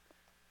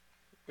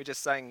We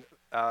just sang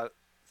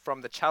from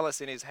the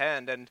chalice in his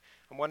hand, and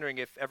I'm wondering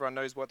if everyone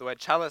knows what the word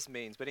chalice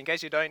means, but in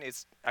case you don't,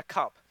 it's a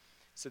cup.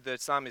 So the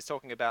psalm is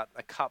talking about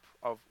a cup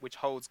of which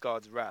holds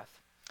God's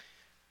wrath.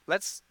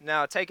 Let's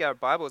now take our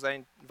Bibles.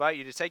 I invite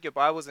you to take your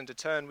Bibles and to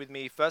turn with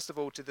me, first of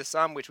all, to the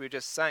psalm which we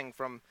just sang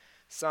from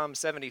Psalm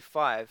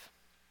 75.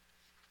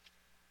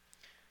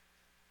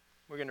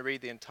 We're going to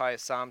read the entire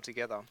psalm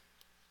together.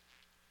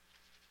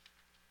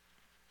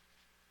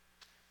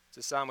 It's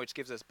a psalm which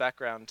gives us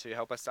background to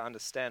help us to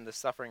understand the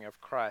suffering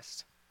of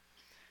Christ.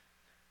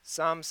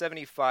 Psalm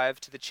 75,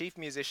 to the chief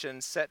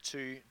musician set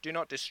to Do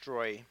Not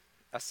Destroy,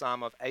 a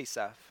psalm of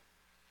Asaph,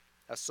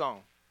 a song.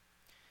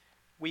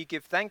 We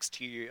give thanks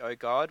to you, O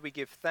God, we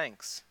give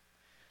thanks.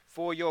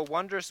 For your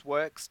wondrous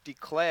works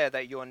declare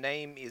that your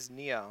name is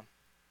near.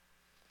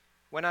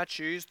 When I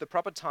choose the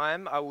proper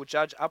time, I will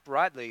judge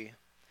uprightly.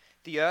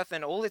 The earth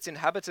and all its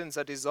inhabitants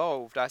are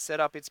dissolved. I set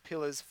up its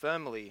pillars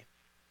firmly.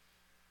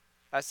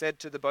 I said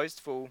to the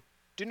boastful,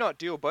 Do not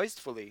deal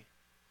boastfully.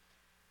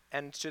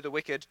 And to the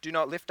wicked, Do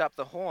not lift up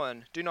the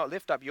horn. Do not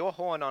lift up your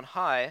horn on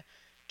high.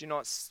 Do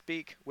not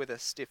speak with a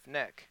stiff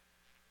neck.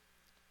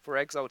 For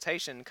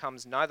exaltation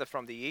comes neither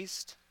from the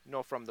east,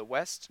 nor from the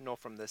west, nor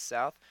from the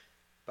south,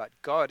 but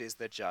God is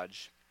the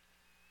judge.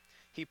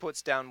 He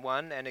puts down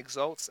one and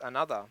exalts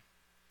another.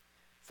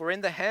 For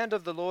in the hand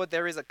of the Lord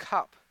there is a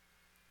cup,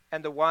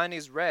 and the wine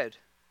is red.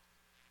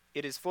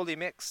 It is fully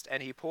mixed,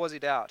 and he pours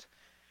it out.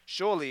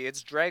 Surely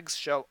its dregs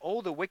shall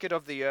all the wicked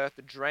of the earth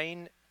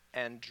drain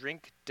and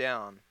drink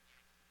down.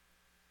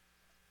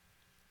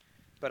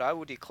 But I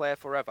will declare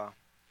forever.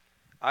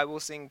 I will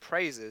sing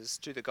praises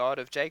to the God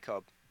of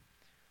Jacob.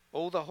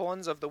 All the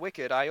horns of the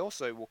wicked I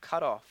also will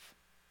cut off,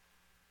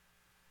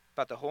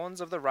 but the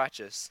horns of the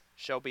righteous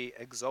shall be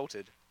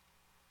exalted.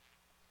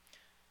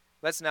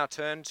 Let's now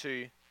turn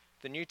to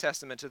the New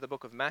Testament, to the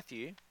book of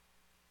Matthew.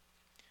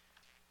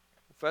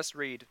 We'll first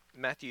read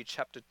Matthew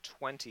chapter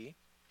 20,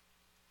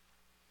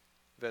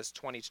 verse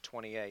 20 to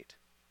 28.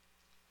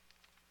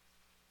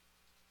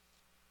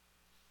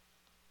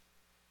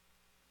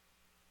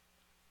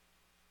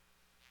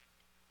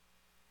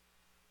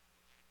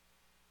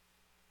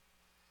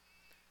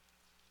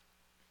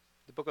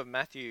 The book of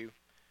Matthew,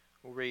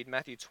 we'll read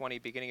Matthew 20,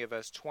 beginning of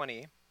verse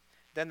 20.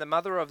 Then the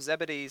mother of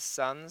Zebedee's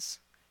sons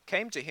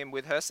came to him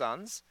with her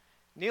sons,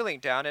 kneeling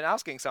down and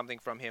asking something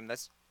from him.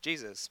 That's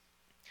Jesus.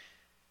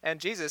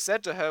 And Jesus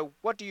said to her,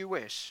 What do you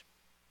wish?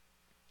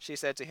 She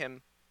said to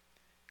him,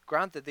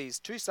 Grant that these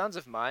 2 sons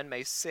of mine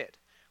may sit,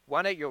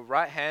 one at your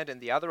right hand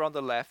and the other on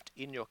the left,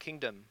 in your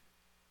kingdom.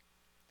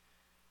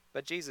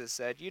 But Jesus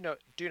said, You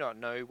do not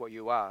know what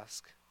you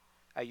ask.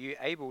 Are you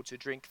able to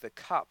drink the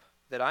cup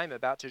that I am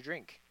about to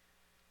drink,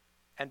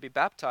 and be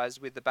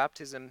baptized with the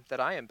baptism that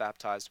I am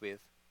baptized with?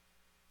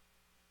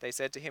 They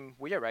said to him,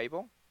 We are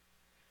able.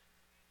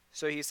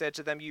 So he said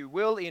to them, You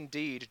will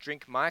indeed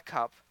drink my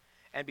cup,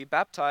 and be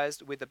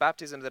baptized with the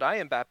baptism that I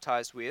am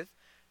baptized with,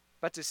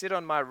 but to sit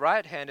on my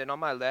right hand and on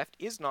my left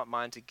is not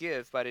mine to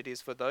give, but it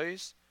is for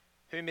those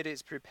whom it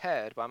is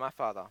prepared by my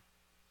Father.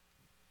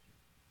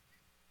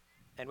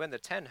 And when the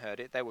 10 heard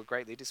it, they were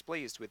greatly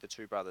displeased with the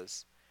 2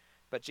 brothers.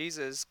 But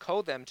Jesus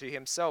called them to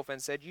himself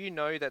and said, You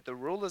know that the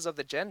rulers of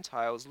the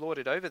Gentiles lord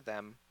it over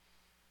them,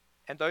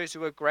 and those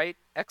who are great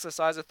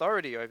exercise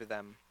authority over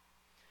them.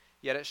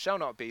 Yet it shall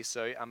not be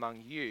so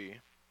among you.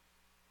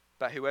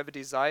 But whoever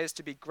desires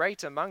to be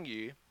great among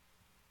you,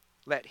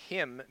 let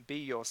him be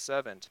your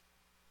servant.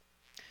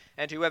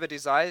 And whoever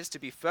desires to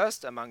be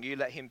first among you,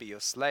 let him be your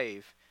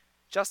slave,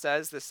 just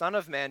as the Son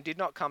of Man did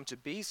not come to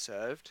be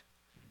served,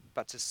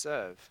 but to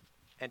serve,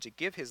 and to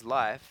give his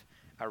life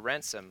a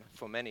ransom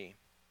for many.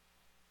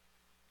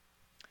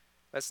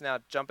 Let's now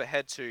jump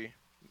ahead to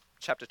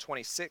chapter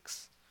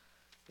 26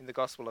 in the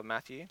Gospel of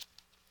Matthew.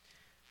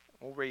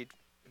 We'll read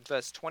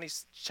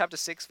chapter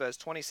 6, verse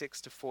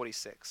 26 to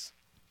 46.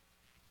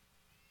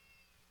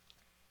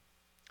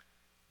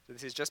 So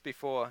this is just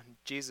before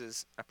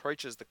Jesus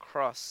approaches the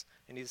cross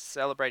and he's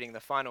celebrating the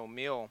final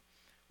meal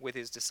with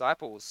his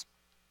disciples.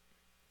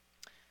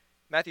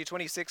 Matthew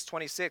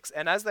 26:26.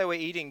 And as they were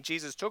eating,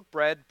 Jesus took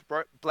bread,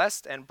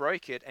 blessed and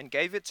broke it, and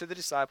gave it to the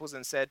disciples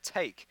and said,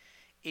 Take,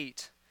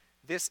 eat.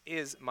 This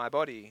is my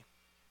body.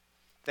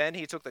 Then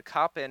he took the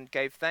cup and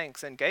gave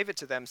thanks and gave it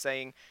to them,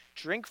 saying,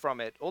 Drink from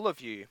it, all of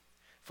you,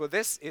 for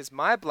this is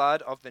my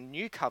blood of the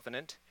new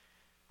covenant,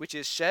 which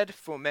is shed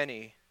for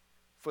many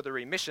for the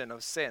remission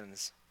of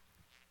sins.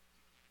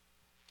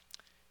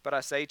 But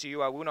I say to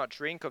you, I will not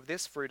drink of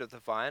this fruit of the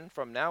vine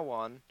from now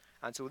on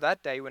until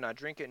that day when I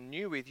drink it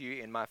new with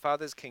you in my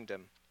Father's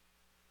kingdom.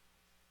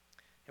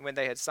 And when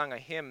they had sung a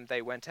hymn,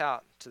 they went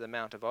out to the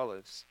Mount of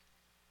Olives.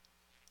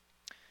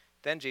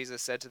 Then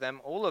Jesus said to them,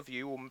 All of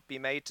you will be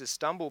made to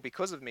stumble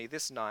because of me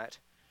this night,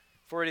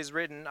 for it is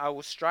written, I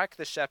will strike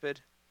the shepherd,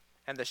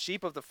 and the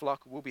sheep of the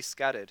flock will be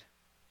scattered.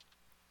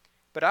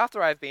 But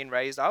after I have been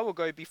raised, I will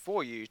go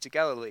before you to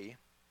Galilee.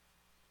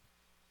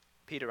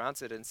 Peter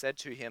answered and said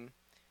to him,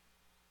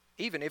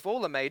 Even if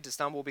all are made to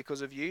stumble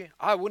because of you,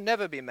 I will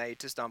never be made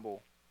to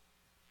stumble.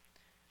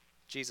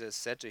 Jesus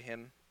said to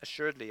him,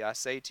 Assuredly I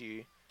say to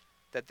you,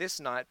 that this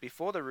night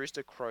before the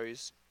rooster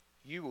crows,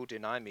 you will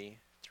deny me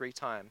 3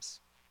 times.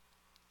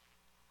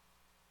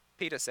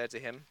 Peter said to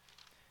him,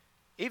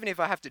 Even if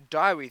I have to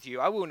die with you,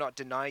 I will not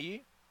deny you.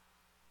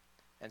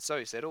 And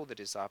so said all the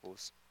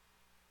disciples.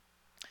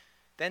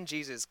 Then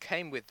Jesus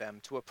came with them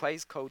to a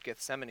place called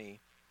Gethsemane,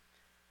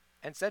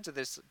 and said to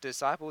the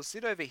disciples,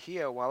 Sit over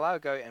here while I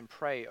go and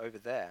pray over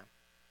there.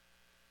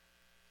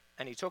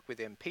 And he took with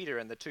him Peter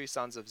and the 2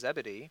 sons of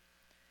Zebedee,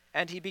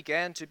 and he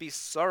began to be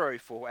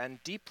sorrowful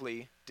and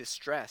deeply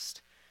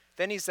distressed.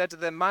 Then he said to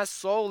them, My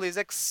soul is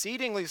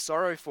exceedingly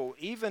sorrowful,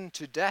 even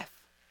to death.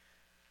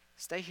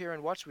 Stay here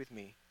and watch with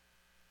me.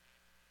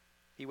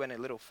 He went a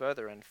little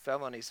further and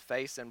fell on his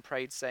face and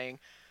prayed, saying,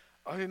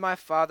 O my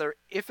Father,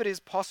 if it is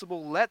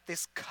possible, let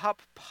this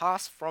cup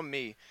pass from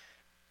me.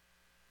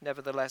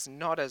 Nevertheless,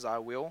 not as I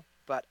will,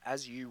 but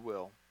as you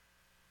will.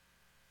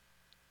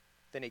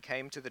 Then he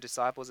came to the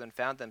disciples and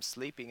found them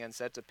sleeping, and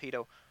said to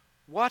Peter,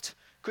 What?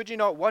 Could you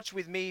not watch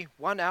with me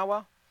 1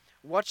 hour?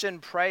 Watch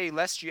and pray,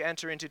 lest you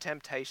enter into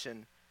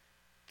temptation.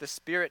 The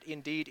spirit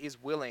indeed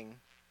is willing,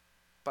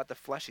 but the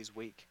flesh is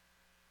weak.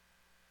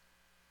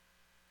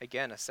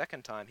 Again, a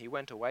second time, he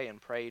went away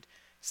and prayed,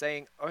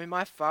 saying, O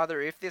my Father,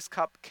 if this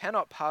cup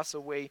cannot pass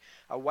away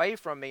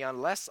from me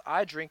unless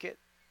I drink it,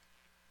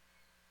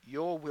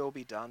 your will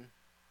be done.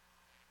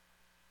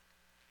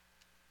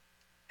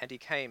 And he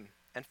came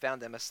and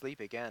found them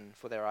asleep again,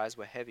 for their eyes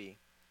were heavy.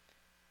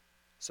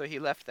 So he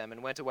left them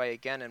and went away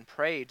again and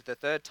prayed the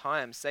 3rd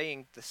time,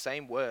 saying the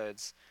same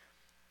words.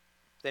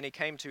 Then he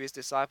came to his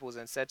disciples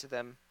and said to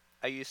them,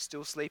 Are you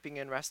still sleeping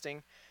and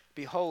resting?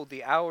 Behold,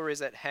 the hour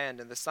is at hand,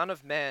 and the Son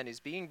of Man is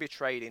being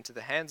betrayed into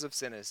the hands of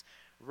sinners.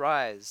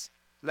 Rise,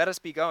 let us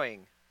be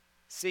going.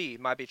 See,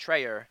 my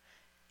betrayer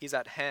is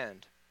at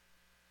hand.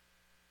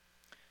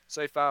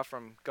 So far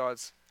from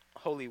God's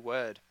holy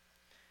word.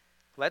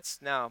 Let's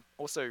now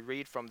also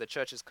read from the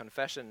Church's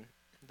confession,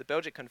 the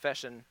Belgic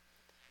Confession,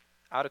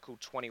 Article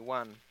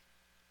 21.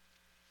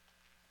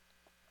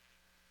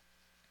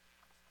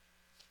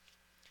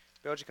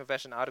 Belgic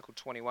Confession, Article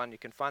 21. You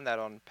can find that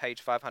on page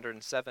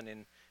 507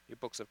 in your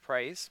books of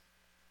praise.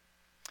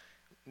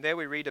 And there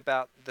we read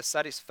about the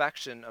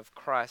satisfaction of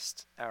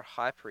Christ, our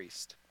high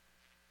priest.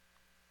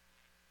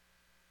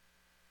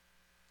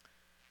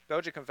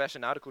 Belgic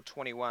Confession, Article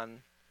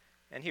 21.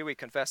 And here we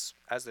confess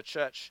as the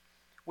Church,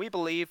 we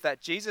believe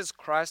that Jesus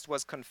Christ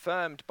was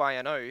confirmed by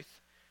an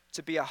oath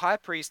to be a high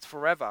priest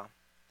forever,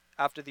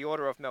 after the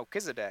order of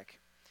Melchizedek.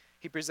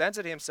 He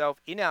presented himself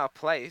in our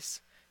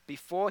place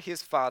before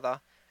his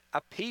Father,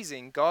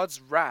 appeasing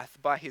God's wrath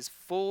by his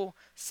full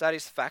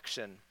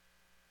satisfaction,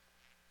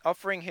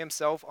 offering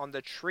himself on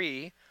the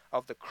tree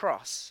of the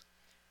cross,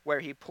 where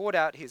he poured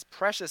out his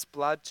precious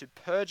blood to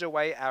purge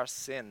away our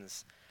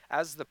sins,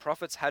 as the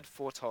prophets had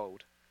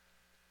foretold.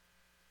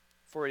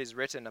 For it is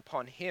written,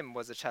 Upon him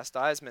was the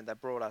chastisement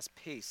that brought us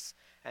peace,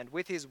 and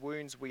with his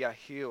wounds we are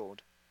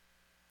healed.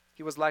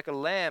 He was like a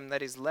lamb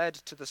that is led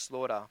to the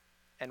slaughter,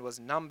 and was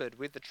numbered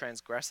with the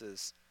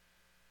transgressors.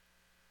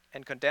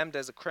 And condemned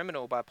as a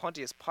criminal by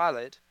Pontius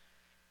Pilate,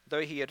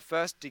 though he had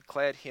first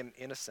declared him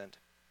innocent.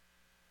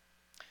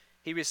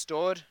 He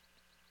restored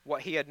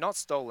what he had not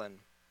stolen.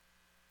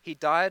 He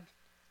died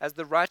as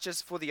the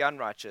righteous for the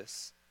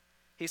unrighteous.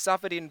 He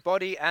suffered in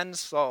body and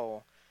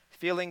soul,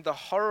 feeling the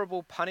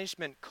horrible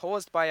punishment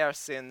caused by our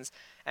sins,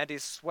 and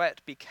his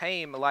sweat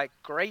became like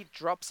great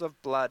drops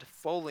of blood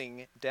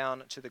falling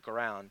down to the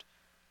ground.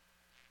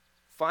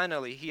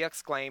 Finally, he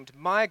exclaimed,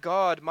 my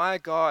God,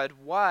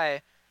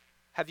 why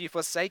have you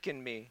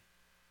forsaken me?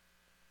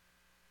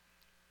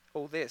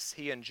 All this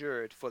he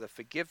endured for the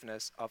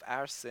forgiveness of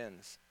our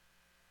sins.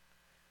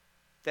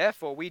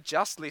 Therefore, we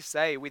justly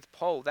say with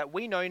Paul that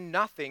we know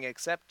nothing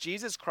except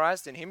Jesus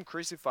Christ and him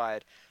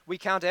crucified. We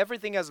count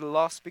everything as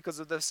loss because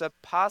of the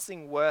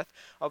surpassing worth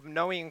of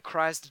knowing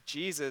Christ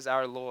Jesus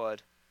our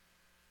Lord.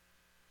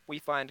 We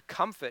find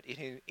comfort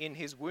in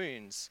his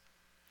wounds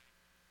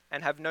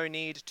and have no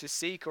need to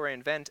seek or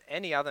invent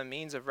any other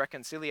means of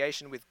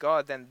reconciliation with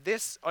God than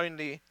this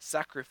only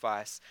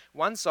sacrifice,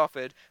 once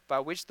offered, by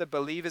which the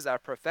believers are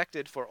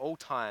perfected for all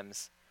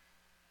times.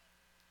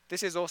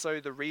 This is also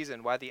the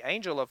reason why the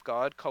angel of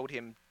God called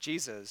him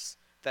Jesus,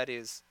 that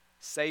is,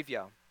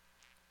 Savior,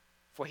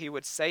 for he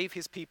would save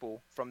his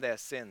people from their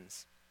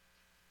sins.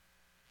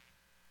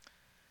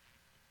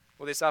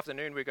 Well, this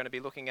afternoon we're going to be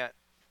looking at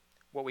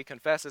what we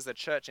confess as the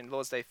church in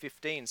Lord's Day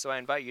 15, so I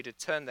invite you to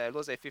turn there.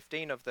 Lord's Day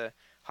 15 of the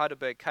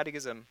Heidelberg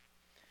Catechism.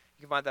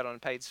 You can find that on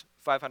page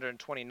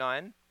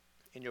 529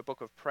 in your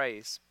book of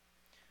praise.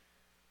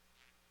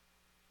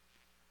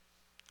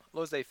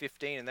 Lord's Day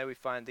 15, and there we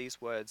find these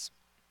words.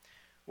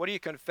 What do you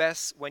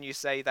confess when you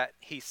say that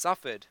he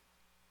suffered?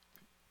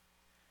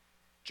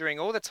 During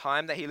all the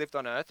time that he lived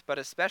on earth, but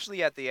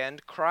especially at the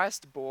end,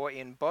 Christ bore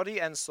in body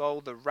and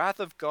soul the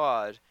wrath of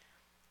God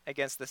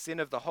against the sin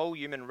of the whole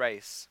human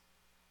race.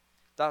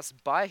 Thus,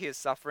 by his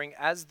suffering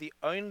as the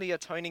only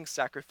atoning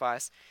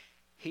sacrifice,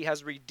 he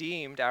has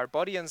redeemed our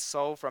body and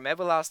soul from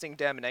everlasting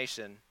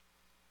damnation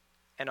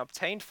and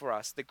obtained for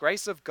us the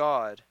grace of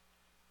God,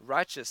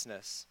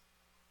 righteousness,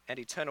 and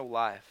eternal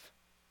life.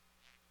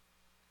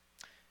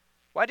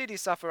 Why did he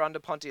suffer under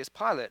Pontius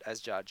Pilate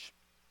as judge?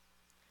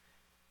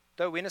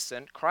 Though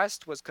innocent,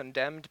 Christ was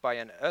condemned by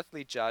an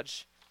earthly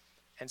judge,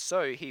 and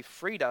so he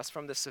freed us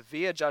from the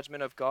severe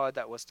judgment of God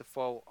that was to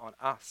fall on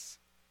us.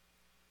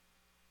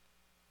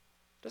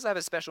 Does it have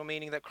a special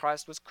meaning that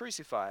Christ was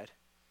crucified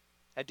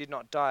and did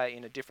not die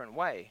in a different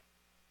way?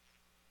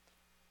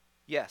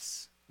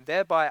 Yes,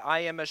 thereby I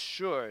am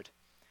assured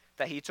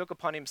that he took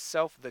upon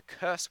himself the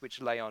curse which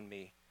lay on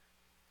me,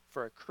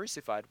 for a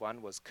crucified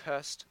one was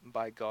cursed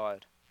by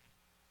God.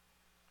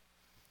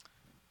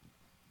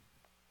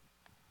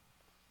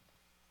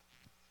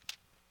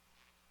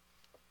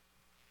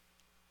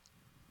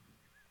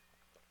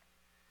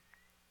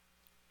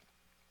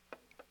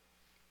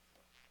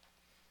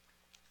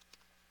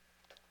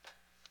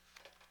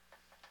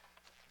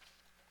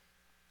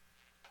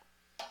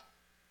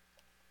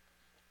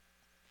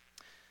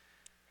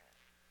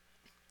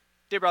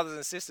 Dear brothers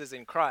and sisters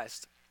in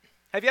Christ,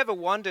 have you ever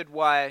wondered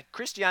why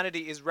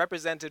Christianity is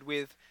represented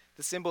with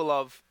the symbol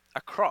of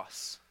a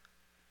cross?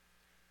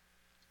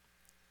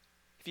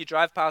 If you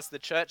drive past the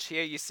church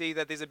here, you see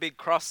that there's a big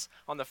cross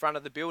on the front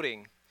of the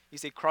building. You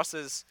see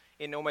crosses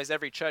in almost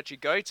every church you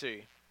go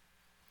to.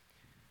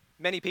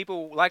 Many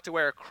people like to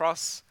wear a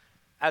cross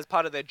as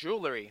part of their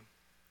jewelry.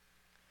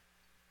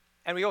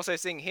 And we also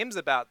sing hymns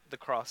about the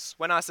cross.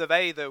 When I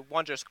survey the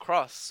wondrous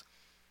cross,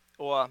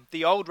 or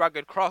the old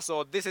rugged cross,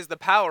 or this is the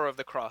power of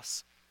the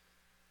cross.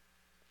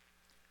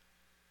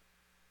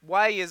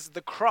 Why is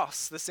the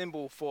cross the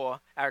symbol for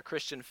our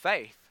Christian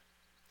faith?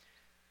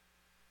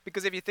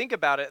 Because if you think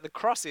about it, the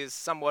cross is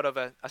somewhat of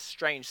a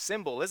strange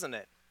symbol, isn't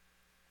it?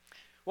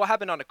 What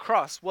happened on a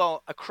cross?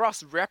 Well, a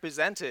cross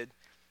represented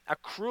a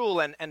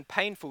cruel and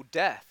painful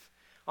death.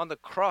 On the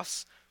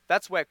cross,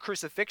 that's where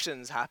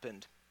crucifixions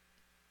happened.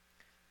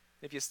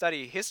 If you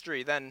study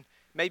history, then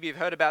maybe you've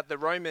heard about the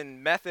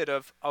Roman method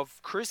of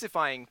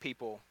crucifying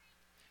people.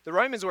 The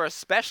Romans were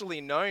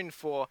especially known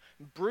for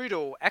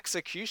brutal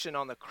execution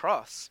on the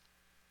cross.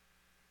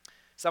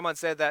 Someone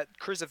said that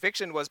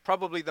crucifixion was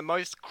probably the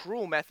most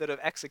cruel method of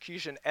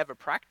execution ever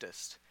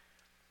practiced.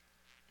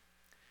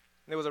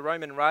 There was a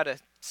Roman writer,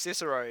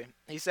 Cicero.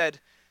 He said,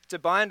 to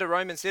bind a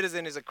Roman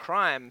citizen is a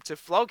crime, to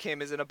flog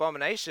him is an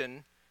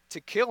abomination,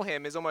 to kill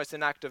him is almost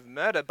an act of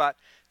murder, but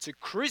to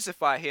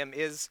crucify him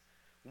is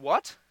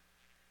what?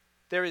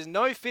 There is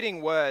no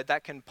fitting word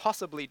that can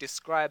possibly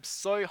describe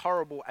so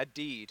horrible a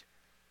deed.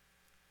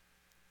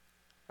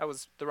 That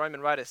was the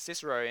Roman writer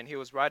Cicero, and he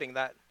was writing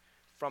that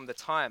from the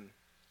time.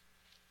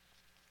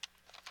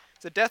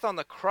 So death on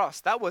the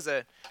cross, that was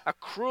a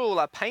cruel,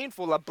 a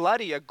painful, a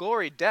bloody, a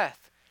gory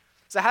death.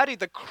 So how did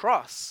the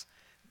cross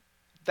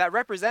that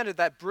represented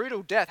that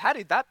brutal death, how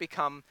did that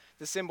become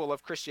the symbol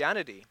of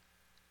Christianity?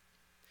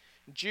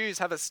 Jews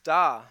have a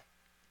star.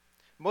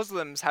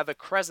 Muslims have a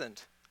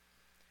crescent.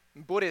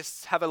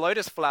 Buddhists have a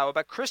lotus flower,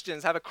 but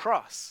Christians have a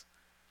cross.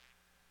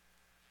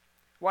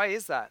 Why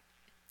is that?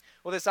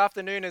 Well, this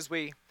afternoon, as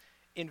we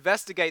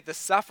investigate the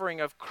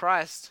suffering of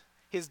Christ,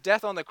 his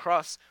death on the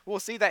cross, we'll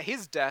see that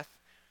his death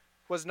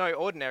was no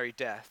ordinary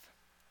death.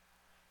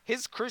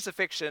 His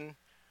crucifixion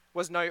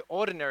was no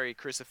ordinary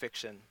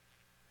crucifixion.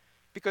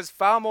 Because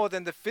far more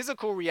than the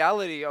physical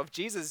reality of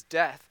Jesus'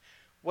 death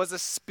was a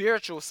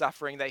spiritual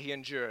suffering that he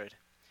endured.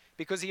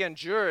 Because he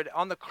endured,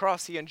 on the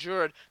cross, he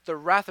endured the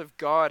wrath of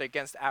God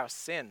against our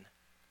sin.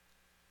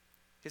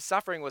 His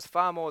suffering was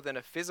far more than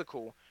a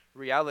physical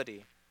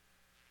reality.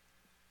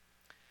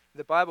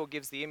 The Bible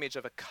gives the image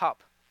of a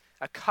cup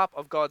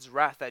of God's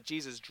wrath that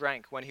Jesus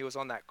drank when he was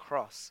on that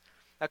cross.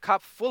 A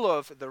cup full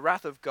of the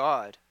wrath of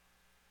God.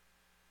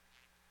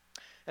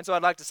 And so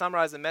I'd like to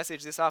summarize the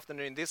message this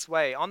afternoon this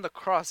way. On the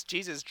cross,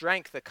 Jesus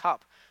drank the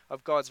cup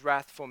of God's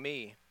wrath for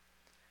me.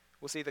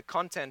 We'll see the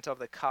content of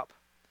the cup,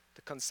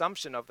 the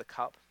consumption of the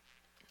cup,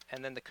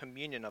 and then the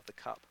communion of the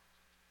cup.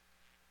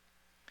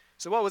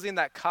 So what was in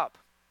that cup?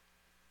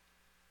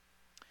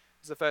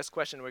 This is the first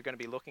question we're going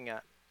to be looking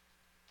at.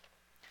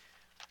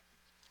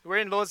 We're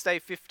in Lord's Day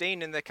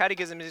 15, and the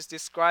Catechism is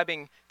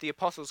describing the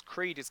Apostles'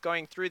 Creed. It's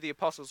going through the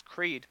Apostles'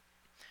 Creed.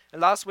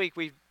 And last week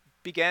we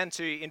began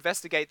to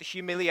investigate the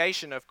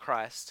humiliation of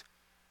Christ.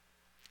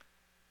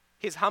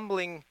 His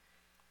humbling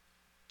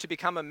to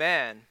become a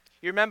man.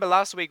 You remember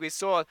last week we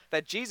saw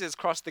that Jesus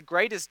crossed the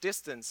greatest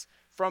distance.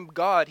 From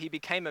God, he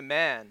became a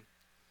man.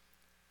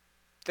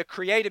 The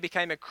Creator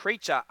became a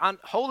creature.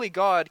 Holy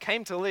God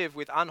came to live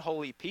with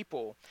unholy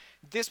people.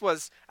 This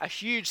was a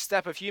huge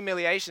step of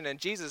humiliation, and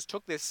Jesus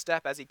took this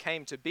step as he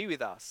came to be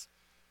with us.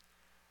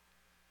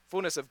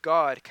 Fullness of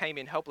God came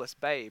in helpless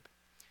babe.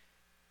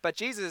 But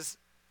Jesus'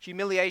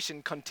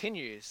 humiliation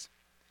continues.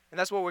 And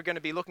that's what we're going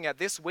to be looking at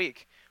this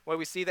week, where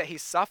we see that he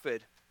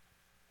suffered.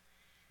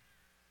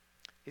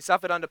 He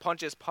suffered under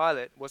Pontius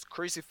Pilate, was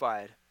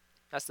crucified.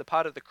 That's the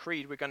part of the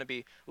creed we're going to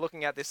be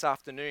looking at this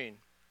afternoon.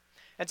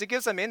 And to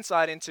give some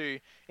insight into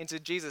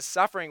Jesus'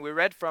 suffering, we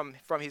read from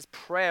his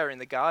prayer in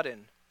the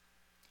garden.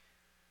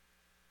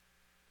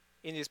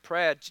 In his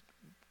prayer,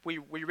 we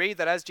read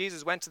that as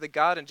Jesus went to the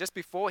garden, just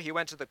before he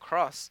went to the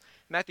cross,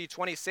 Matthew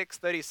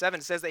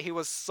 26:37 says that he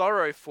was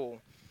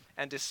sorrowful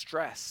and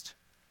distressed,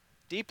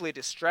 deeply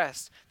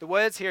distressed. The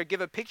words here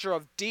give a picture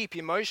of deep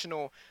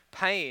emotional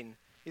pain.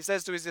 He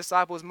says to his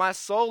disciples, "My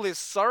soul is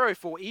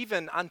sorrowful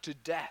even unto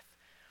death."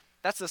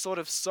 That's the sort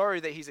of sorrow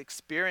that he's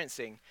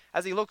experiencing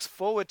as he looks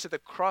forward to the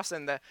cross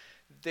and the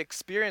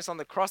experience on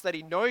the cross that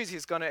he knows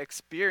he's going to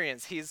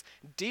experience. He's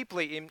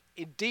deeply in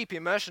deep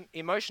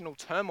emotional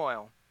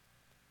turmoil.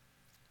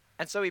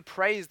 And so he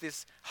prays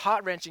this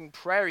heart-wrenching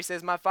prayer. He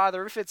says, "My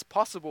Father, if it's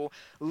possible,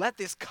 let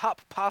this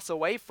cup pass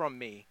away from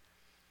me."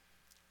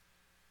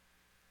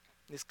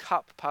 This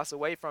cup pass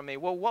away from me.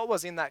 Well, what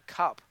was in that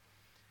cup?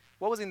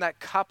 What was in that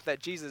cup that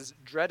Jesus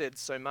dreaded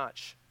so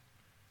much?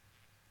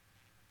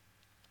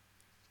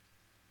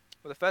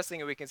 Well, the first thing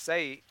that we can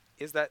say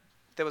is that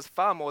there was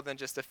far more than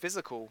just a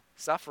physical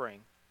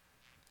suffering.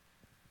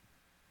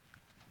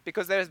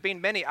 Because there has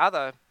been many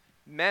other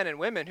men and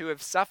women who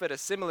have suffered a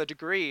similar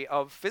degree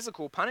of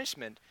physical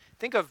punishment.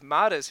 Think of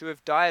martyrs who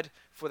have died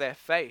for their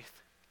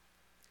faith.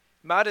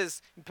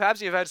 Martyrs, perhaps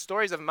you've heard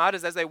stories of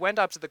martyrs as they went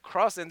up to the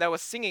cross and they were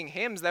singing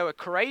hymns, they were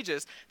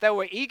courageous, they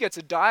were eager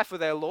to die for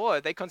their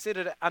Lord. They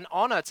considered it an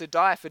honor to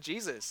die for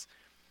Jesus.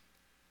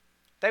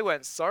 They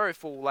weren't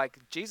sorrowful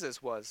like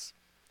Jesus was.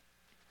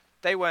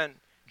 They weren't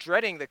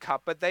dreading the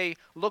cup, but they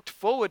looked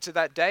forward to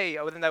that day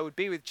when they would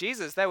be with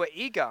Jesus. They were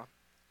eager.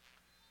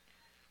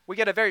 We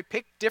get a very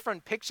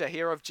different picture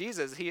here of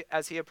Jesus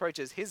as he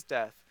approaches his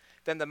death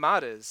than the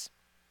martyrs.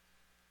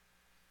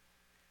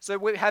 So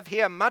we have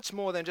here much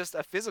more than just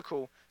a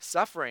physical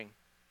suffering.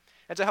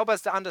 And to help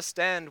us to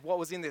understand what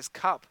was in this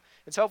cup,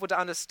 it's helpful to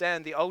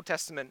understand the Old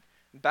Testament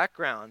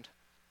background.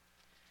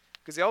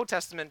 Because the Old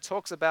Testament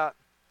talks about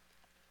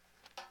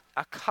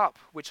a cup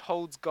which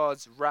holds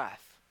God's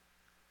wrath.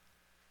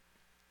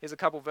 Here's a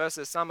couple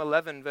verses. Psalm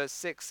 11 verse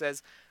 6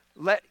 says,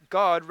 "Let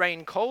God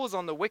rain coals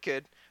on the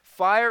wicked,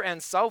 fire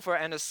and sulfur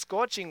and a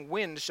scorching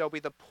wind shall be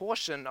the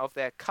portion of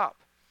their cup."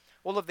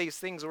 All of these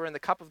things were in the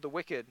cup of the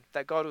wicked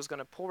that God was going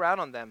to pour out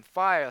on them.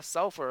 Fire,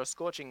 sulfur, a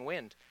scorching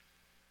wind.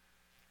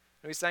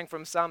 And we sang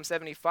from Psalm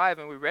 75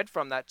 and we read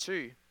from that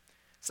too.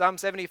 Psalm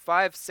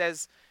 75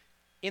 says,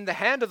 "In the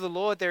hand of the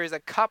Lord there is a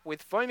cup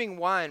with foaming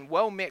wine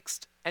well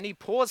mixed, and he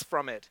pours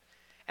from it,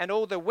 and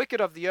all the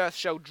wicked of the earth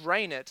shall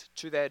drain it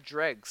to their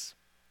dregs."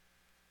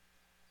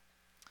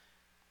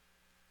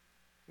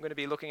 I'm going to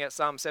be looking at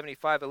Psalm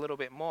 75 a little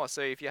bit more,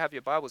 so if you have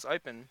your Bibles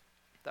open,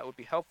 that would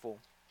be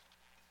helpful.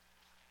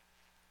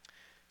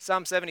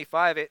 Psalm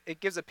 75, it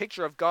gives a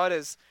picture of God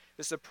as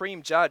the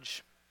supreme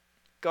judge.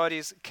 God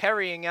is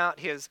carrying out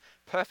his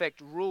perfect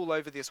rule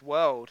over this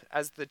world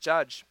as the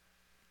judge.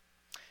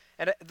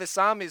 And the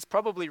psalm is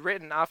probably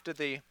written after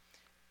the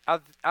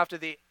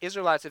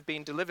Israelites have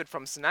been delivered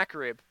from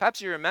Sennacherib.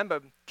 Perhaps you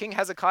remember King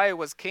Hezekiah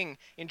was king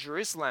in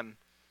Jerusalem,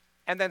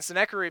 and then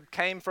Sennacherib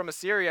came from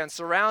Assyria and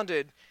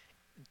surrounded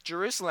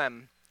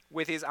Jerusalem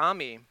with his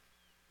army.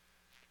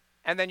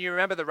 And then you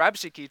remember the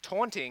Rabshakeh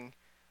taunting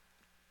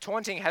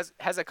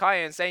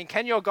Hezekiah and saying,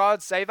 "Can your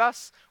God save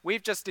us?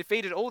 We've just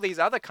defeated all these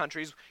other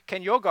countries.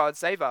 Can your God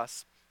save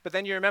us?" But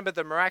then you remember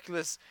the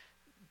miraculous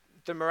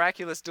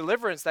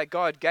deliverance that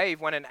God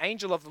gave when an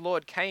angel of the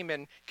Lord came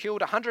and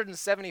killed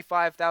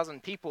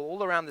 175,000 people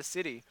all around the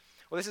city.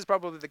 Well, this is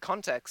probably the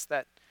context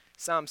that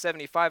Psalm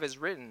 75 is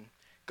written.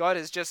 God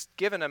has just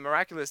given a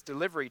miraculous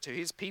delivery to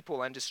his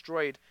people and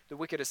destroyed the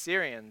wicked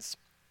Assyrians.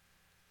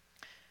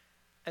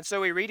 And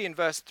so we read in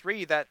verse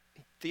 3 that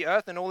the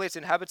earth and all its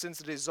inhabitants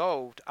are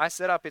dissolved. I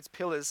set up its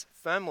pillars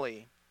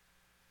firmly.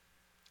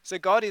 So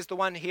God is the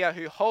one here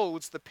who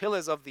holds the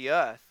pillars of the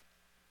earth.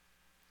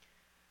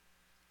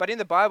 But in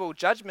the Bible,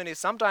 judgment is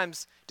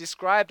sometimes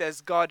described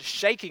as God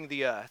shaking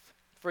the earth.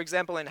 For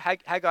example, in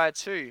Haggai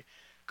 2,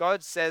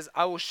 God says,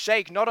 "I will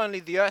shake not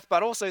only the earth,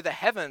 but also the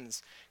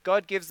heavens."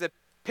 God gives the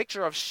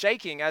picture of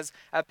shaking as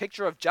a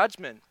picture of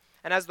judgment.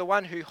 And as the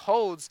one who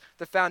holds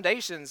the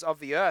foundations of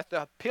the earth,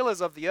 the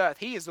pillars of the earth,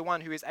 he is the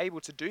one who is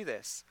able to do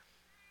this.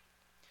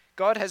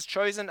 God has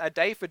chosen a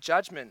day for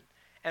judgment,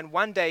 and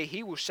one day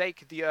he will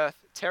shake the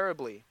earth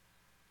terribly.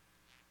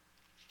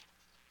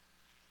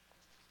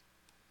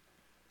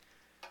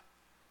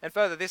 And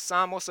further, this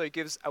psalm also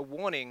gives a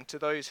warning to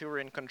those who are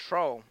in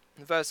control.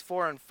 In verse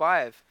 4 and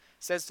 5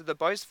 says to the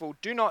boastful,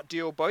 "Do not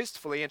deal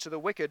boastfully, and to the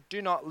wicked, do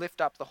not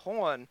lift up the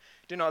horn.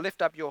 Do not lift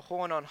up your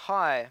horn on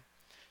high.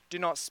 Do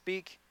not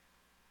speak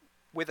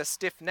with a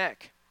stiff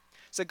neck."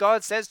 So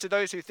God says to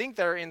those who think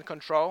they're in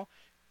control,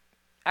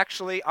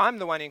 actually, I'm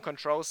the one in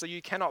control, so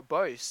you cannot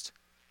boast.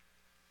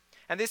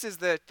 And this is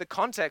the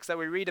context that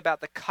we read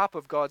about the cup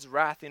of God's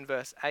wrath in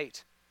verse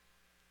 8.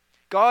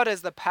 God,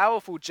 as the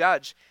powerful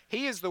judge,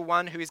 he is the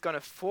one who is going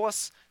to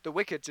force the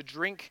wicked to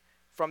drink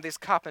from this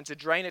cup and to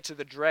drain it to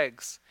the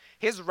dregs.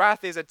 His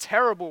wrath is a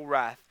terrible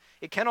wrath.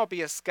 It cannot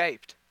be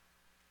escaped.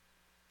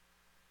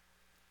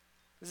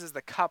 This is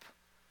the cup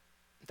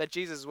that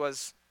Jesus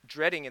was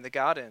dreading in the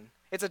garden.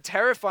 It's a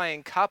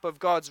terrifying cup of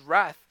God's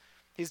wrath,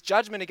 his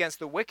judgment against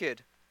the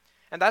wicked.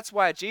 And that's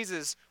why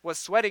Jesus was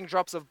sweating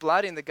drops of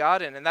blood in the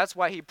garden. And that's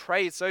why he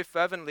prayed so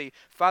fervently,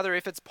 Father,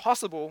 if it's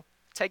possible,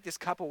 take this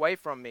cup away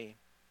from me.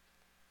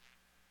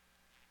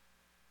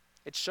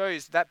 It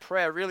shows, that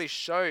prayer really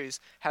shows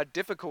how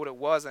difficult it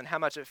was and how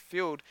much it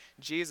filled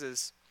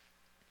Jesus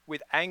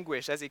with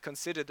anguish as he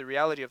considered the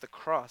reality of the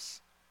cross.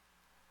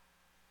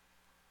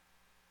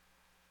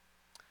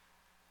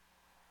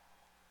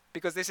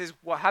 Because this is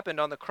what happened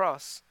on the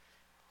cross.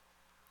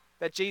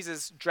 That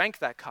Jesus drank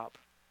that cup.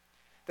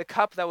 The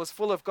cup that was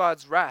full of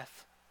God's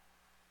wrath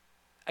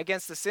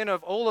against the sin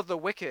of all of the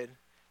wicked.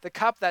 The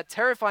cup, that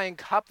terrifying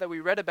cup that we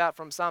read about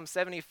from Psalm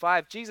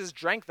 75, Jesus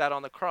drank that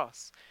on the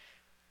cross.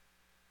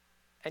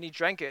 And he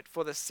drank it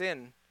for the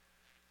sin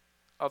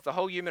of the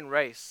whole human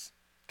race.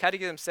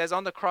 Catechism says,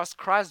 on the cross,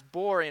 Christ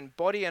bore in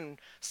body and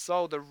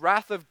soul the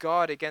wrath of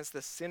God against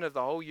the sin of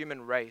the whole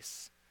human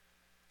race.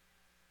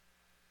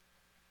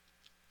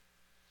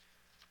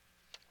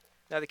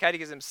 Now, the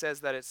Catechism says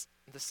that it's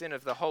the sin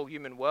of the whole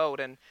human world,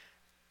 and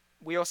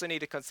we also need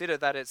to consider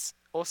that it's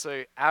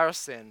also our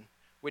sin,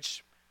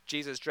 which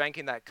Jesus drank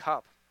in that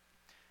cup.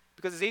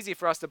 Because it's easy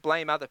for us to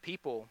blame other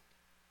people.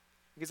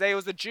 You can say it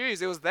was the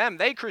Jews, it was them,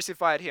 they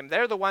crucified him.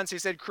 They're the ones who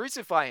said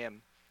crucify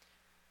him.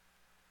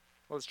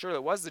 Well, it's true,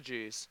 it was the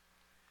Jews.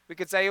 We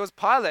could say it was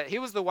Pilate, he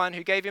was the one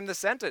who gave him the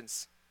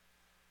sentence.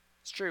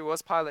 It's true, it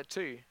was Pilate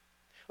too.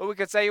 Or we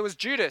could say it was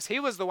Judas, he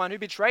was the one who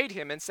betrayed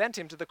him and sent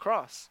him to the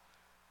cross.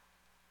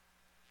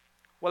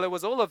 Well, it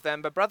was all of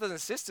them, but brothers and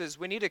sisters,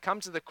 we need to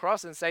come to the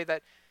cross and say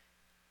that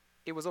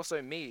it was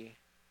also me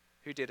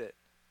who did it.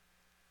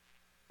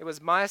 It was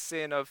my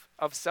sin of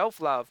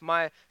self-love,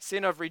 my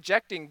sin of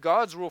rejecting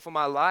God's rule for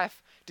my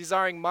life,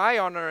 desiring my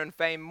honor and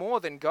fame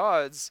more than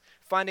God's,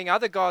 finding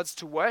other gods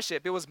to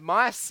worship. It was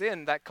my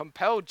sin that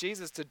compelled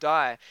Jesus to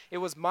die. It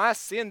was my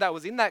sin that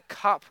was in that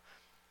cup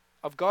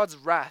of God's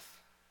wrath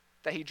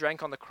that he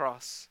drank on the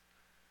cross.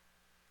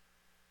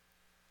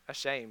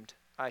 Ashamed,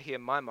 I hear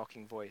my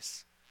mocking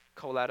voice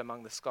call out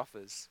among the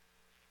scoffers.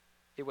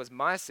 It was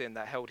my sin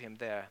that held him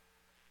there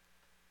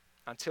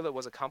until it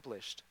was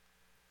accomplished.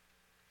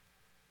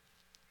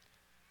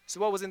 So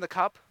what was in the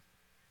cup?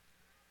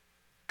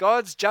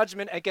 God's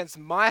judgment against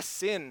my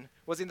sin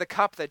was in the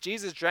cup that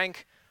Jesus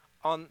drank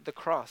on the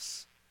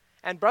cross.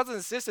 And brothers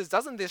and sisters,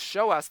 doesn't this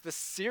show us the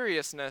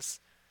seriousness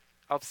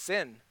of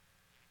sin?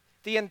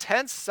 The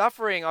intense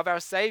suffering of our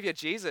Savior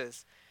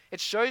Jesus. It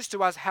shows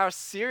to us how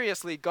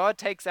seriously God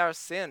takes our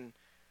sin.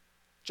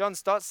 John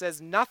Stott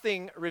says,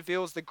 nothing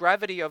reveals the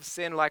gravity of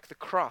sin like the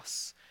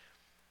cross.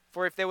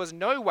 For if there was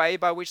no way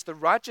by which the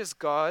righteous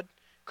God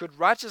could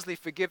righteously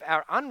forgive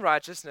our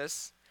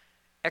unrighteousness,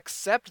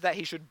 except that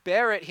he should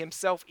bear it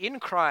himself in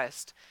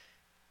Christ,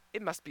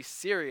 it must be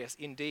serious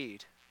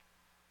indeed.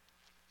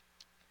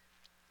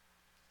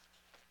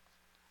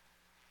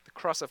 The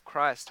cross of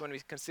Christ, when we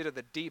consider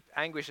the deep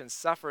anguish and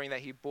suffering that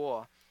he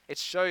bore, it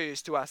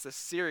shows to us the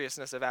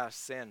seriousness of our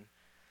sin.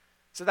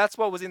 So that's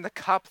what was in the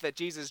cup that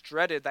Jesus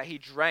dreaded, that he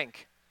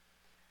drank.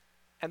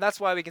 And that's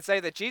why we can say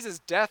that Jesus'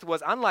 death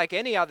was unlike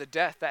any other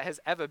death that has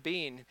ever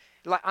been,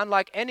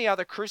 unlike any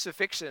other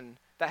crucifixion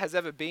that has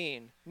ever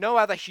been. No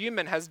other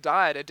human has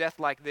died a death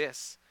like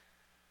this.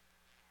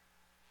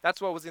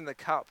 That's what was in the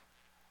cup.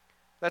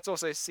 Let's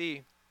also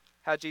see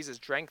how Jesus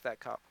drank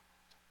that cup.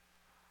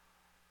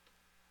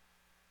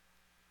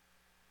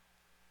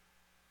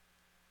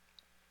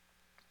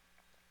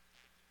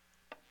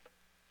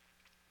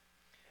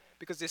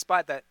 Because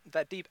despite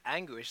that deep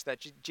anguish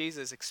that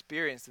Jesus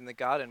experienced in the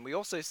garden, we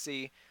also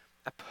see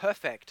a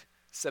perfect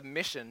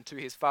submission to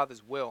his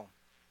Father's will.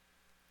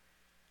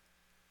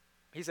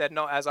 He said,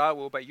 not as I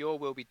will, but your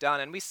will be done.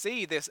 And we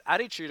see this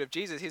attitude of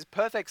Jesus, his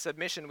perfect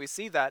submission, we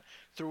see that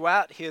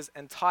throughout his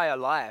entire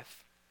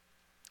life.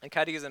 And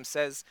Catechism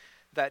says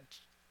that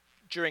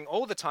during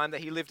all the time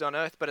that he lived on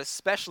earth, but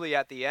especially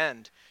at the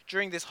end,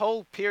 during this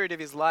whole period of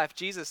his life,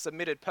 Jesus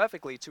submitted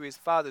perfectly to his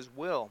Father's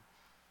will.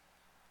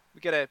 We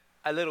get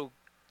a little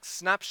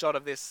snapshot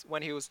of this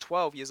when he was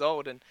 12 years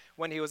old and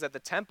when he was at the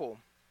temple.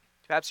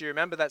 Perhaps you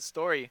remember that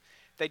story.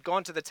 They'd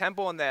gone to the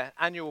temple on their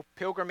annual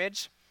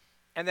pilgrimage,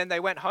 and then they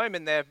went home,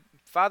 and their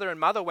father and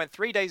mother went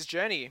 3 days'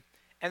 journey,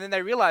 and then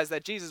they realized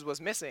that Jesus was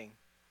missing.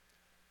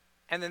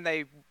 And then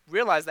they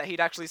realized that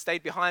he'd actually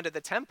stayed behind at the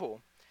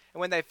temple.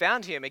 And when they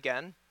found him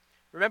again,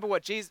 remember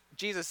what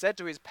Jesus said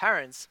to his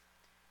parents.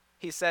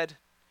 He said,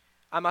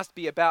 I must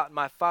be about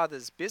my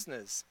Father's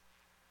business.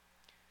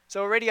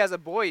 So already as a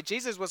boy,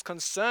 Jesus was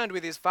concerned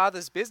with his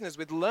Father's business,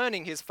 with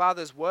learning his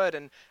Father's word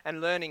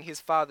and learning his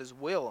Father's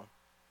will.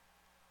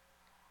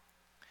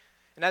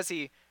 And as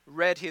he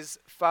read his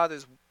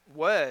Father's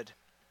word,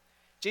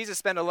 Jesus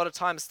spent a lot of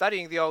time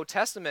studying the Old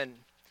Testament.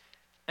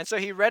 And so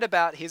he read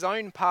about his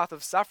own path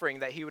of suffering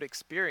that he would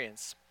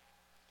experience.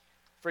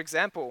 For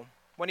example,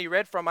 when he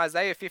read from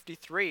Isaiah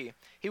 53,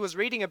 he was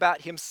reading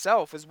about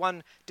himself as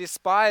one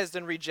despised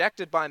and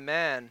rejected by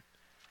man,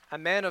 a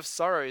man of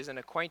sorrows and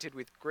acquainted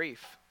with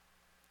grief.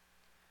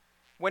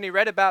 When he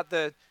read about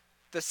the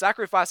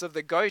sacrifice of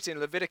the goat in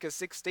Leviticus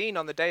 16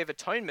 on the Day of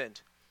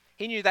Atonement,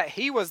 he knew that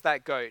he was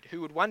that goat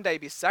who would one day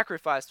be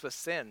sacrificed for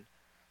sin.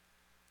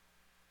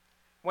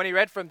 When he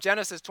read from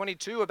Genesis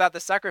 22 about the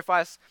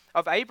sacrifice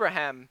of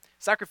Abraham,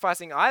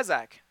 sacrificing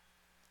Isaac.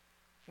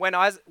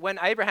 When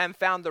Abraham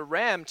found the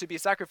ram to be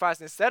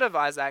sacrificed instead of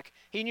Isaac,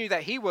 he knew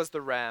that he was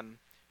the ram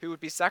who would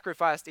be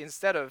sacrificed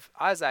instead of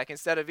Isaac,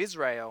 instead of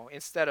Israel,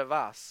 instead of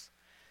us.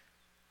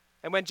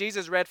 And when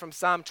Jesus read from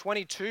Psalm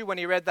 22, when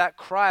he read that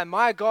cry,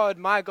 my God,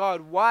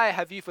 why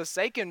have you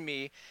forsaken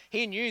me?"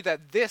 He knew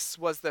that this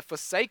was the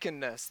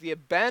forsakenness, the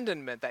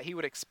abandonment that he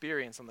would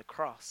experience on the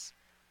cross.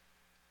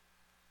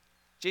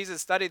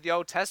 Jesus studied the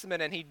Old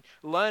Testament and he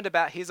learned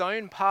about his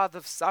own path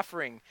of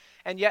suffering,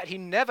 and yet he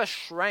never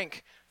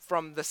shrank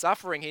from the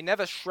suffering. He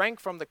never shrank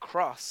from the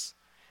cross.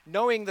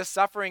 Knowing the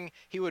suffering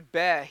he would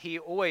bear, he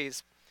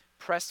always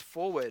pressed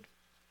forward.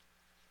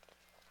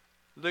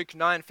 Luke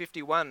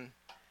 9:51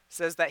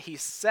 says that he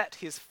set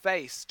his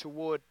face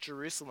toward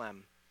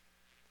Jerusalem.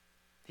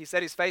 He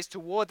set his face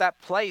toward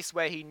that place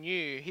where he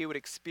knew he would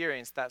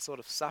experience that sort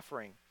of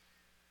suffering.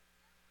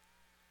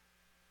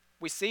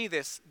 We see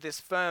this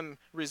firm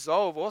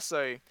resolve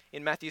also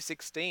in Matthew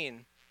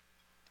 16,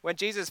 when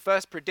Jesus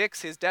first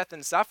predicts his death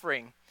and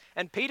suffering,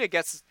 and Peter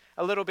gets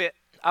a little bit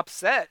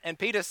upset, and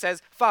Peter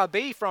says, far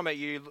be it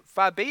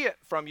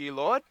from you,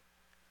 Lord."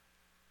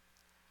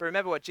 But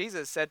remember what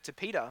Jesus said to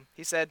Peter.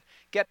 He said,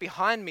 "Get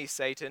behind me,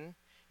 Satan.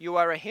 You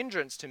are a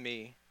hindrance to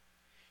me.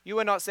 You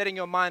are not setting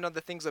your mind on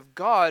the things of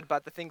God,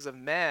 but the things of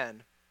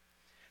man."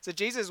 So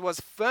Jesus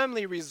was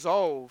firmly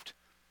resolved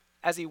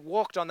as he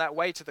walked on that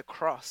way to the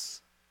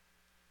cross.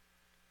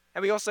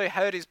 And we also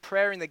heard his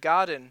prayer in the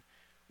garden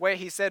where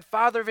he said,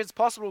 "Father, if it's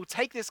possible,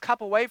 take this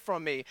cup away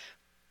from me."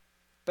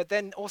 But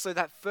then also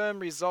that firm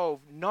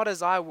resolve, not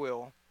as I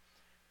will,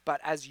 but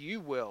as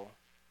you will.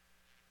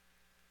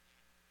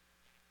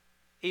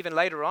 Even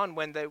later on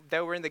when they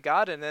were in the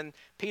garden and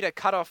Peter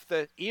cut off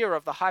the ear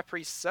of the high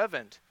priest's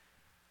servant,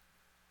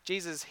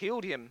 Jesus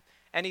healed him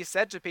and he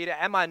said to Peter,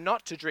 "Am I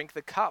not to drink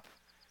the cup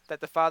that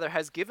the Father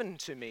has given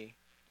to me?"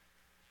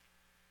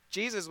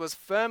 Jesus was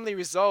firmly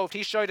resolved.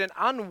 He showed an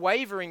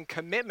unwavering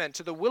commitment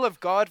to the will of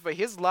God for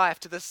his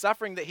life, to the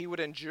suffering that he would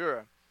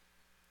endure.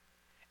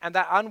 And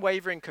that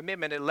unwavering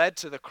commitment, it led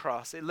to the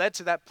cross. It led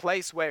to that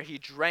place where he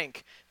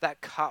drank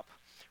that cup,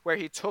 where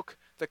he took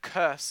the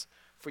curse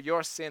for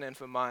your sin and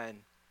for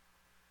mine.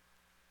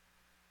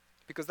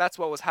 Because that's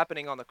what was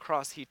happening on the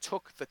cross. He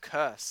took the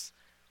curse.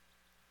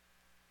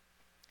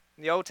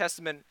 In the Old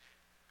Testament,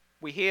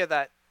 we hear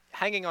that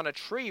hanging on a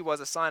tree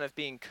was a sign of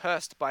being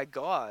cursed by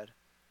God.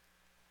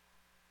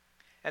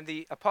 And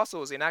the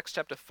apostles in Acts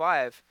chapter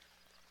 5,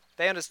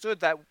 they understood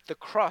that the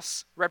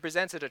cross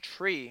represented a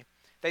tree.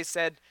 They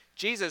said,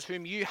 "Jesus,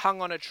 whom you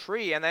hung on a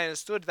tree," and they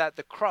understood that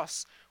the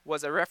cross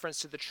was a reference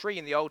to the tree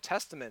in the Old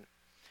Testament.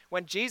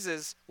 When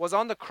Jesus was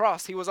on the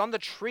cross, he was on the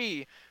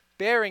tree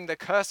bearing the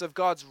curse of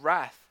God's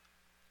wrath.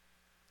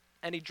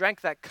 And he drank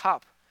that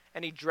cup,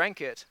 and he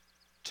drank it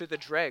to the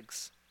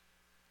dregs.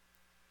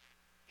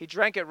 He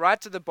drank it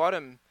right to the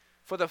bottom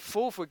for the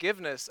full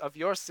forgiveness of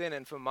your sin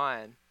and for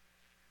mine.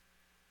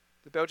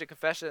 The Belgian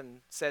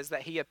Confession says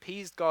that he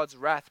appeased God's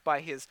wrath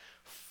by his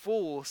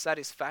full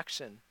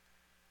satisfaction.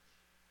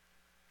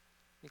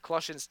 In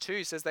Colossians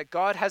 2 says that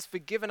God has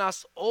forgiven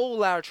us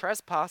all our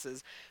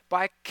trespasses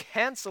by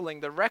cancelling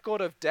the record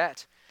of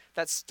debt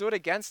that stood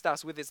against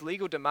us with its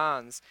legal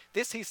demands.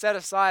 This he set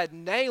aside,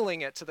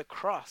 nailing it to the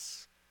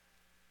cross.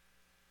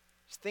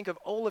 Just think of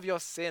all of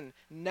your sin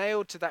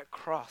nailed to that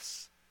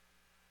cross.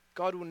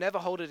 God will never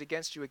hold it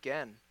against you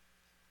again.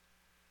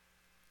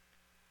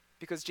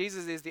 Because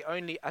Jesus is the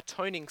only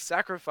atoning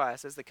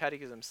sacrifice, as the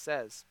Catechism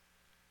says.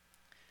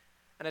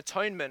 An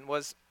atonement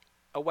was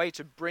a way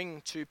to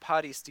bring two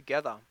parties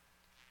together.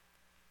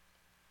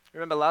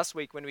 Remember last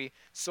week when we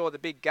saw the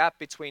big gap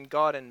between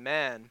God and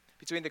man,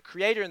 between the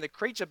creator and the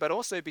creature, but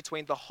also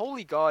between the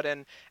holy God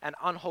and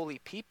unholy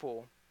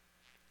people.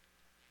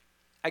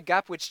 A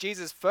gap which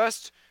Jesus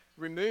first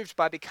removed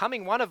by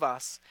becoming one of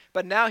us,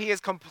 but now he has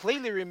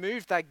completely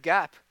removed that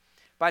gap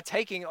by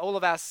taking all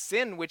of our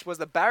sin, which was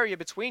the barrier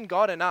between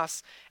God and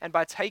us, and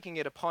by taking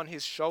it upon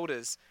his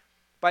shoulders,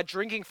 by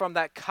drinking from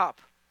that cup,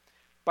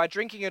 by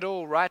drinking it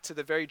all right to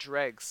the very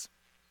dregs.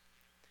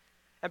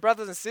 And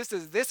brothers and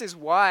sisters, this is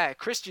why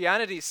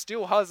Christianity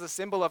still has the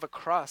symbol of a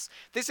cross.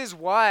 This is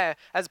why,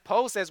 as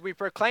Paul says, we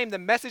proclaim the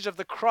message of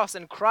the cross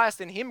and Christ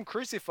and him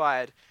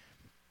crucified.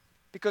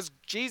 Because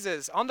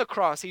Jesus, on the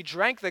cross, he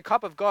drank the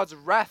cup of God's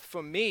wrath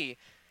for me,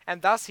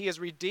 and thus he has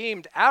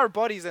redeemed our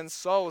bodies and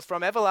souls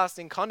from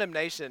everlasting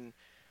condemnation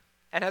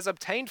and has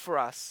obtained for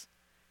us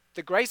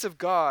the grace of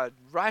God,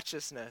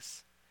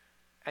 righteousness,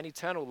 and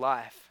eternal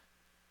life.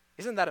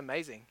 Isn't that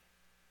amazing?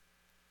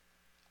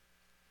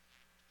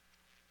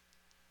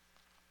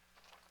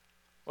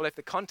 Well, if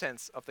the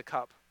contents of the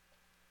cup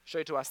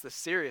show to us the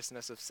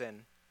seriousness of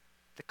sin,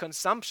 the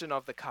consumption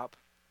of the cup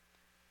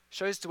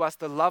shows to us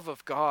the love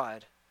of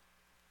God.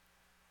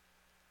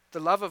 The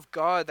love of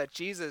God that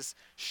Jesus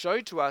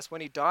showed to us when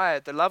he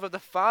died. The love of the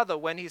Father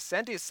when he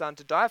sent his Son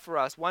to die for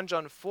us. 1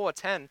 John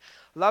 4:10.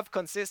 Love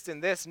consists in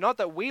this, not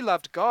that we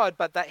loved God,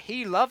 but that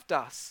he loved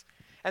us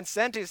and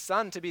sent his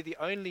Son to be the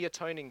only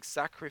atoning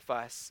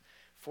sacrifice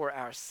for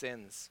our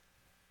sins.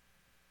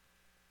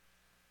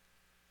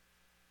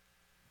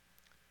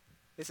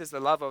 This is the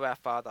love of our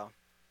Father.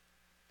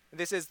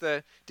 This is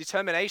the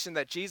determination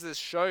that Jesus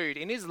showed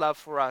in his love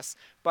for us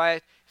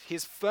by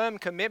his firm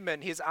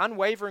commitment, his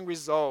unwavering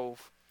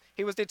resolve.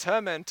 He was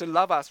determined to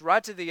love us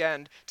right to the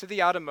end, to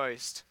the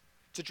uttermost,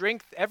 to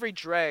drink every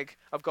drag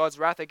of God's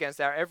wrath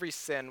against our every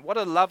sin. What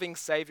a loving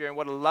Savior and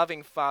what a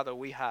loving Father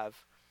we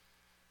have.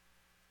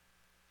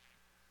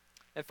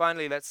 And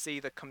finally, let's see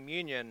the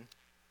communion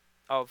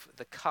of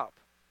the cup.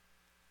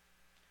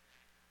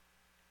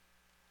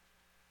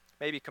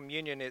 Maybe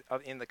communion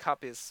in the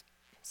cup is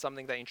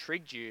something that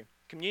intrigued you.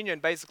 Communion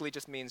basically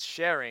just means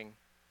sharing.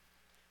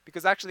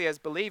 Because actually as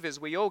believers,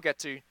 we all get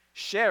to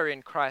share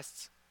in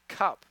Christ's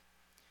cup.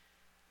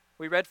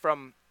 We read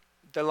from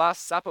the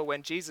Last Supper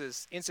when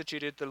Jesus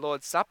instituted the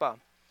Lord's Supper.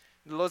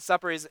 The Lord's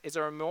Supper is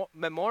a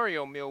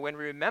memorial meal when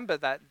we remember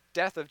that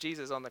death of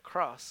Jesus on the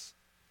cross.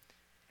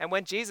 And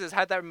when Jesus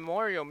had that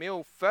memorial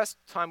meal first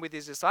time with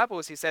his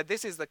disciples, he said,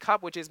 "This is the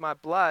cup which is my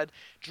blood.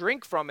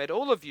 Drink from it,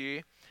 all of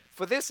you,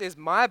 for this is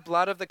my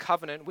blood of the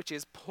covenant, which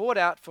is poured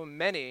out for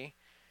many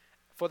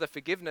for the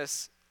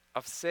forgiveness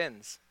of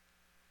sins."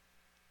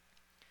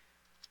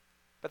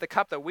 But the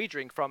cup that we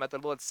drink from at the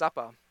Lord's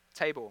Supper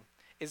table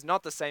is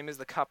not the same as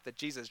the cup that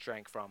Jesus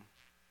drank from.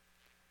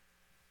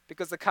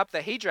 Because the cup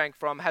that he drank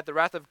from had the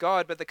wrath of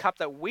God, but the cup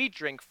that we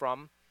drink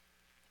from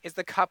is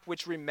the cup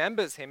which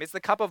remembers him. It's the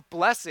cup of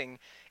blessing.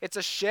 It's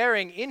a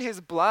sharing in his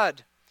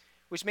blood,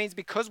 which means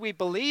because we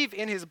believe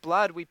in his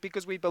blood,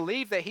 because we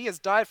believe that he has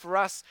died for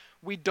us,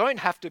 we don't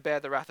have to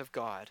bear the wrath of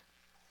God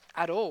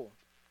at all.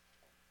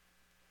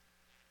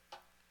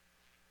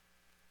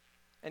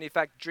 And in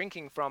fact,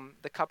 drinking from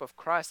the cup of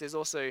Christ is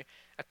also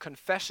a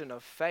confession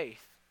of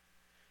faith.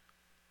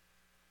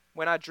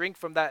 When I drink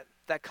from that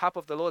cup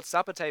of the Lord's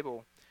Supper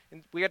table,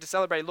 and we get to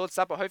celebrate Lord's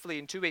Supper hopefully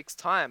in 2 weeks'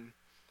 time.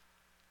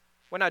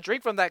 When I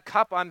drink from that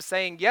cup, I'm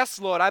saying, "Yes,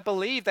 Lord, I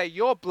believe that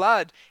your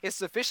blood is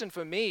sufficient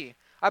for me.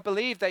 I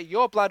believe that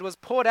your blood was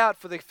poured out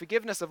for the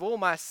forgiveness of all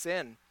my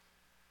sin."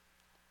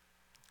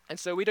 And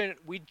so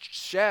we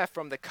share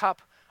from the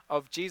cup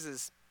of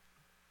Jesus.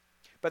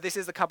 But this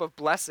is the cup of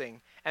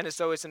blessing, and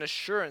so it's an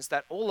assurance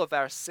that all of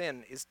our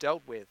sin is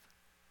dealt with.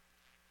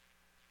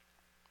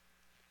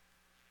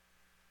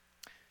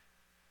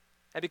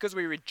 And because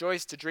we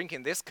rejoice to drink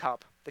in this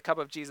cup, the cup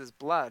of Jesus'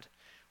 blood,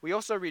 we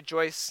also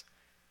rejoice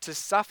to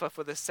suffer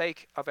for the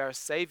sake of our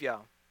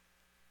Savior,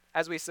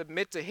 as we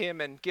submit to him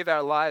and give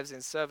our lives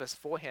in service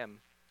for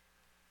him.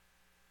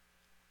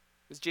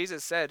 As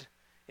Jesus said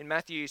in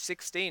Matthew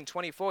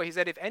 16:24, he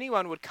said, "If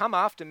anyone would come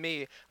after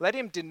me, let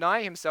him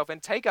deny himself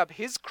and take up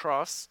his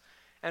cross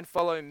and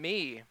follow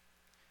me."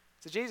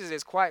 So Jesus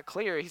is quite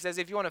clear. He says,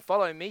 if you want to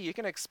follow me, you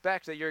can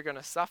expect that you're going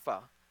to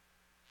suffer.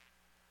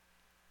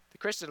 The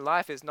Christian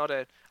life is not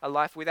a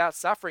life without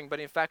suffering, but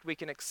in fact we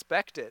can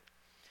expect it.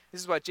 This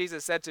is what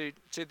Jesus said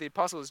to the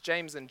apostles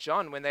James and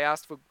John when they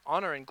asked for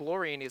honor and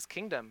glory in his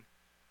kingdom.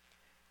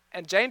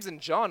 And James and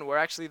John were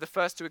actually the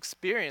first to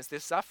experience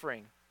this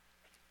suffering.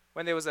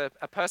 When there was a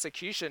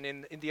persecution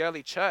in the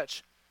early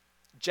church,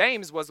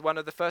 James was one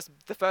of the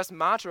first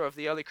martyr of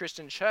the early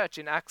Christian church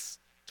in Acts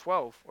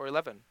 12 or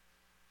 11.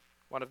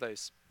 One of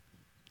those.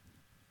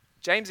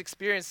 James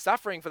experienced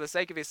suffering for the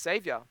sake of his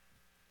Savior.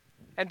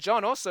 And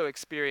John also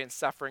experienced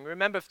suffering.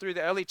 Remember through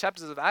the early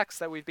chapters of Acts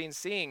that we've been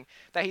seeing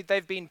that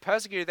they've been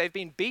persecuted, they've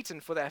been beaten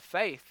for their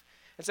faith.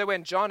 And so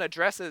when John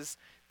addresses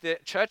the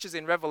churches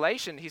in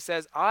Revelation, he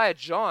says, "I,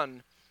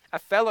 John, a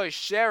fellow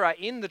sharer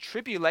in the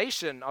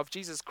tribulation of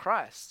Jesus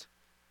Christ."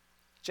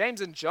 James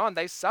and John,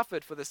 they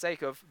suffered for the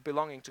sake of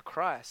belonging to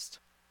Christ.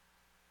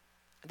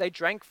 They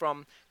drank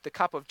from the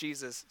cup of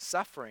Jesus'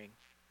 suffering.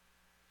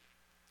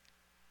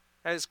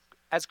 And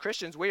as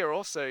Christians, we are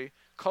also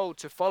called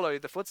to follow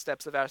the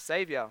footsteps of our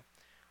Savior.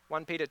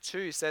 1 Peter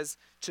 2 says,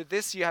 "To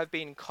this you have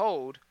been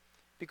called,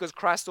 because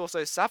Christ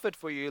also suffered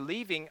for you,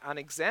 leaving an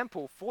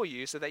example for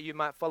you so that you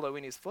might follow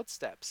in his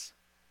footsteps."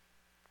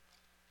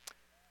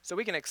 So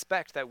we can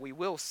expect that we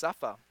will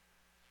suffer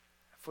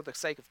for the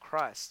sake of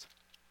Christ.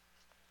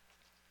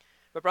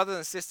 But brothers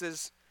and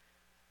sisters,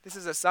 this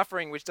is a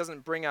suffering which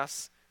doesn't bring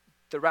us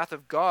the wrath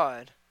of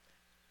God,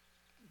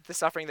 the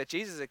suffering that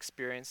Jesus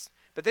experienced,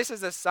 but this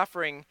is a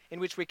suffering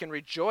in which we can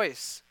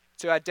rejoice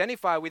to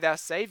identify with our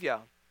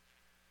Savior.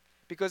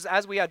 Because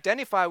as we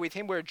identify with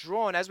him, we're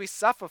drawn, as we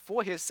suffer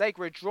for his sake,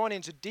 we're drawn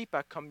into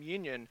deeper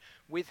communion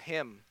with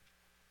him.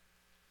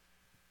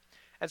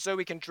 And so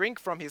we can drink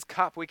from his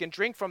cup, we can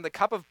drink from the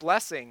cup of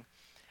blessing,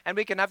 and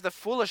we can have the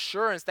full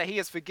assurance that he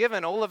has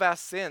forgiven all of our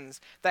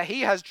sins, that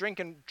he has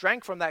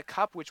drank from that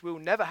cup which we will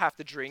never have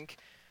to drink,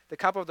 the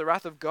cup of the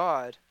wrath of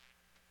God.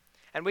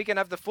 And we can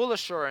have the full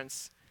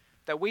assurance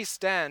that we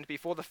stand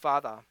before the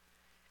Father,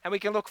 and we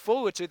can look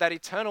forward to that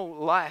eternal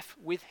life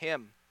with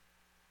him.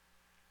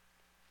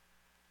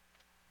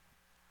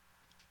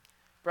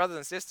 Brothers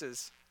and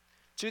sisters,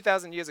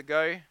 2,000 years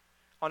ago,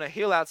 on a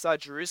hill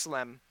outside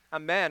Jerusalem, a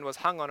man was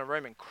hung on a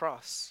Roman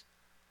cross.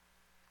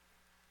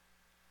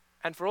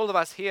 And for all of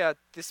us here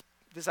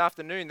this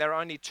afternoon, there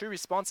are only two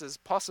responses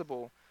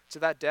possible to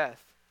that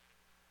death.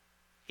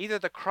 Either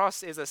the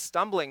cross is a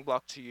stumbling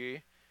block to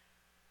you,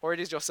 or it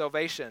is your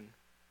salvation.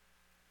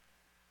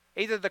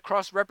 Either the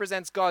cross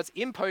represents God's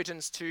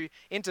impotence to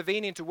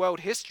intervene into world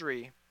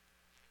history,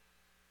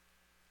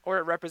 or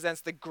it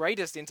represents the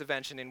greatest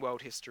intervention in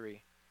world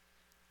history.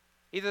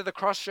 Either the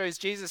cross shows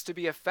Jesus to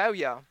be a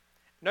failure,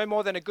 no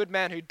more than a good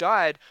man who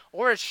died,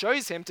 or it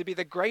shows him to be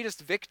the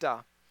greatest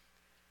victor.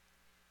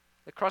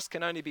 The cross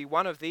can only be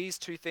one of these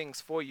two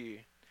things for you: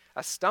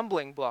 a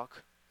stumbling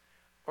block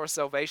or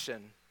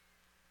salvation.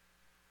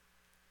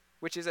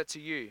 Which is it to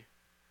you?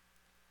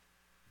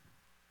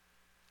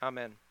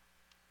 Amen.